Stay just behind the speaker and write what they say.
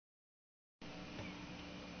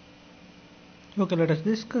Okay, let us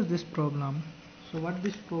discuss this problem. So what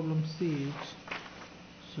this problem says,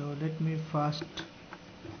 so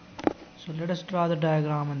let us draw the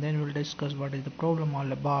diagram and then we'll discuss what is the problem all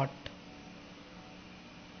about.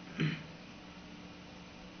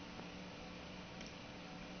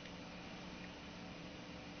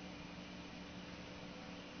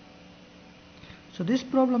 So this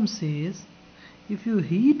problem says if you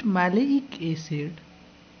heat malic acid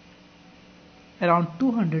around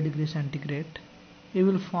 200 degrees centigrade, it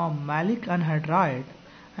will form malic anhydride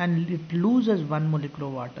and it loses 1 molecule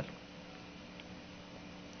of water.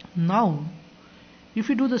 Now if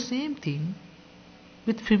you do the same thing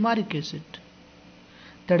with fumaric acid,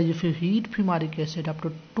 that is if you heat fumaric acid up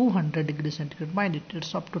to 200 degrees centigrade, mind it,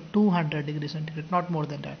 it's up to 200 degrees centigrade, not more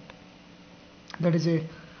than that. That is a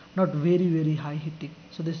not very high heating.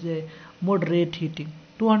 So this is a moderate heating.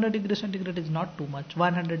 200 degrees centigrade is not too much.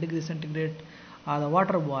 100 degrees centigrade the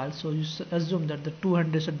water boils, so you assume that the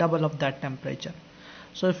 200 is a double of that temperature.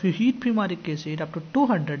 So if you heat fumaric acid up to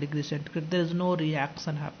 200 degrees centigrade, there is no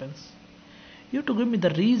reaction happens. You have to give me the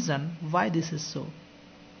reason why this is so.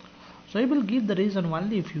 So I will give the reason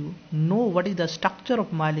only if you know what is the structure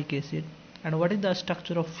of malic acid and what is the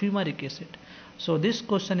structure of fumaric acid. So this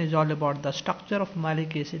question is all about the structure of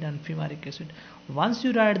malic acid and fumaric acid. Once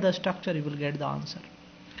you write the structure, you will get the answer.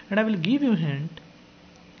 And I will give you a hint.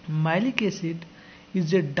 Malic acid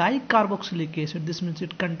is a dicarboxylic acid. This means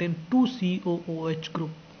it contains 2 COOH group.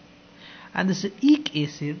 And this is ic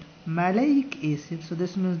acid, maleic acid. So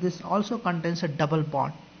this means this also contains a double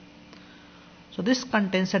bond. So this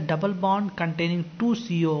contains a double bond containing 2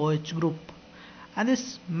 COOH group. And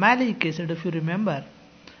this malic acid, if you remember,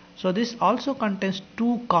 so this also contains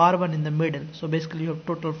 2 carbon in the middle. So basically you have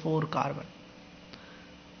total 4 carbon.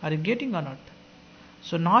 Are you getting or not?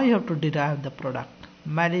 So now you have to derive the product.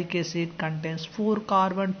 Malic acid contains 4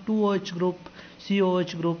 carbon, 2 OH group,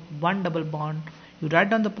 COH group, 1 double bond. You write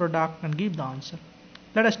down the product and give the answer.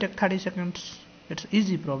 Let us take 30 seconds. It's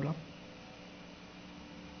easy problem.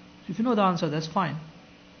 If you know the answer, that's fine.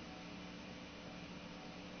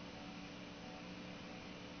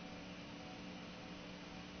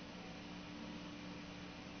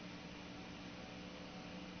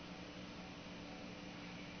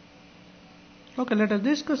 Okay, let us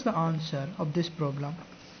discuss the answer of this problem.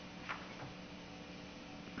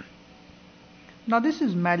 Now this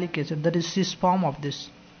is malic acid, that is cis form of this.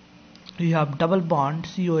 You have double bond,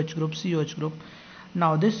 COH group, COH group.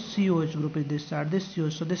 Now this COH group is this side, this COH,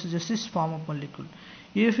 so this is a cis form of molecule.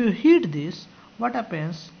 If you heat this, what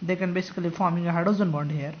happens? They can basically forming a hydrogen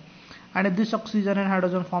bond here. And if this oxygen and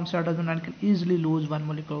hydrogen forms hydrogen and can easily lose 1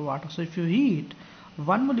 molecule of water. So if you heat,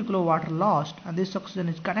 1 molecule of water lost and this oxygen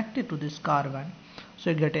is connected to this carbon, so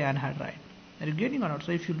you get an anhydride. Are you getting or not?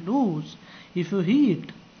 So if you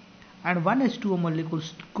heat and 1 H2O molecule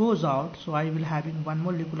goes out, so I will having 1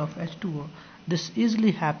 molecule of H2O. This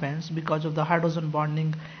easily happens because of the hydrogen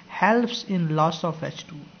bonding helps in loss of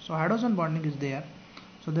H2O. So hydrogen bonding is there.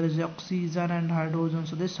 So there is the oxygen and hydrogen.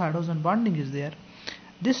 So this hydrogen bonding is there.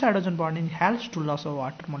 This hydrogen bonding helps to loss of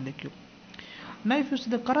water molecule. Now if you see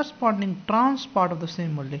the corresponding trans part of the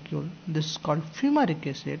same molecule, this is called fumaric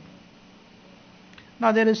acid.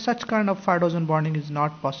 Now there is such kind of hydrogen bonding is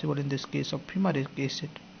not possible in this case of fumaric acid.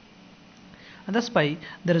 And that's why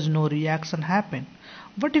there is no reaction happen.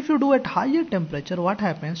 But if you do at higher temperature, what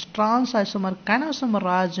happens? Trans isomer can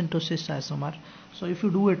isomerize into cis isomer. So if you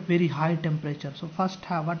do at very high temperature, so first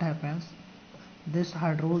what happens? This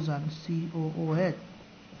hydrogen COOH,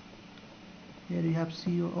 here you have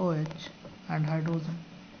COOH and hydrogen.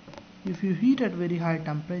 If you heat at very high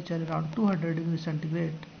temperature around 200 degrees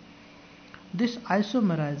centigrade, this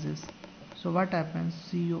isomerizes. So what happens?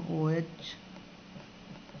 COOH,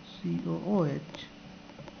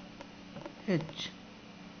 H.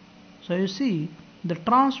 So you see the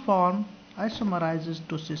transform isomerizes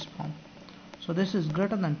to cis form. So this is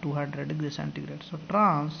greater than 200 degrees centigrade. So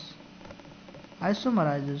trans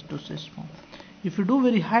isomerizes to cis form. If you do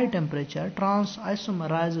very high temperature, trans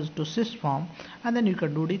isomerizes to cis form, and then you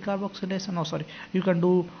can do decarboxylation. You can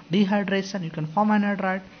do dehydration. You can form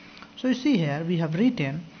anhydride. So you see here we have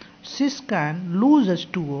written cis can lose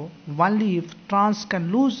H2O only if trans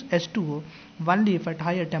can lose H2O only if at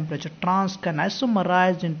higher temperature trans can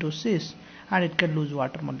isomerize into cis and it can lose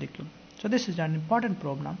water molecule. So this is an important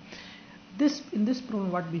problem. In this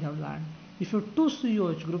problem what we have learned, if you have 2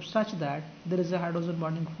 COH groups such that there is a hydrogen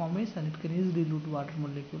bonding formation, it can easily lose water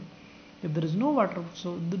molecule. If there is no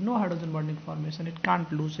hydrogen bonding formation, it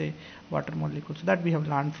can't lose a water molecule. So that we have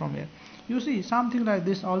learned from here. You see something like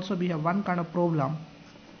this also we have one kind of problem.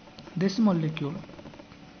 This molecule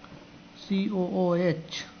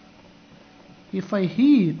COOH If I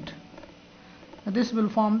heat, this will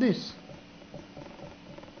form this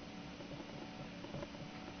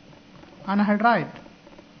anhydride.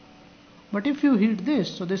 But if you heat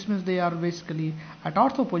this, so this means they are basically at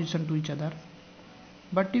ortho position to each other.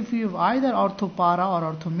 But if you have either ortho para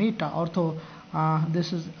or ortho meta,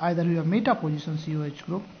 this is either you have meta position COH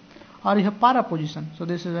group or you have para position. So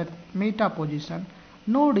this is at meta position,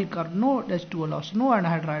 no H2O loss, no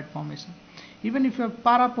anhydride formation. Even if you have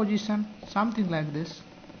para position, something like this,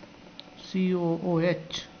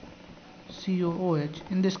 COOH.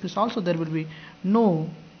 In this case also there will be no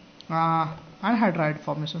anhydride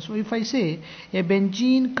formation. So if I say a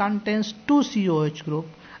benzene contains 2 COH group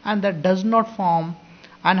and that does not form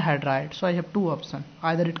anhydride, so I have two options,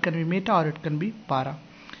 either it can be meta or it can be para.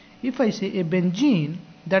 If I say a benzene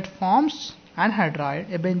that forms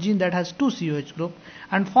anhydride, a benzene that has 2 COH group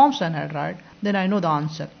and forms anhydride, then I know the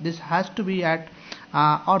answer. This has to be at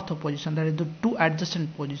ortho position, that is the two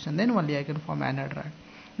adjacent position, then only I can form anhydride.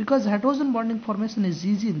 Because hydrogen bonding formation is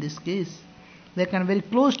easy in this case. They can very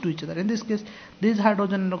close to each other. In this case, these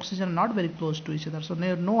hydrogen and oxygen are not very close to each other, so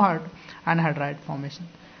there is no anhydride formation.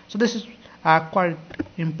 So this is quite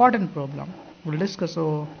important problem we'll discuss.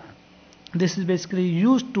 So this is basically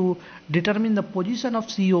used to determine the position of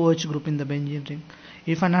COH group in the benzene ring.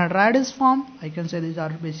 If an anhydride is formed, I can say these are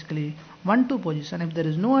basically 1-2 position. If there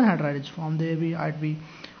is no anhydride is formed, there might be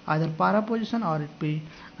either para position or it be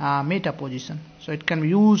meta position. So it can be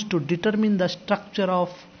used to determine the structure of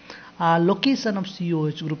location of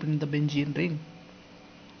COH group in the benzene ring.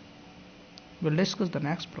 We'll discuss the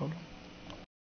next problem.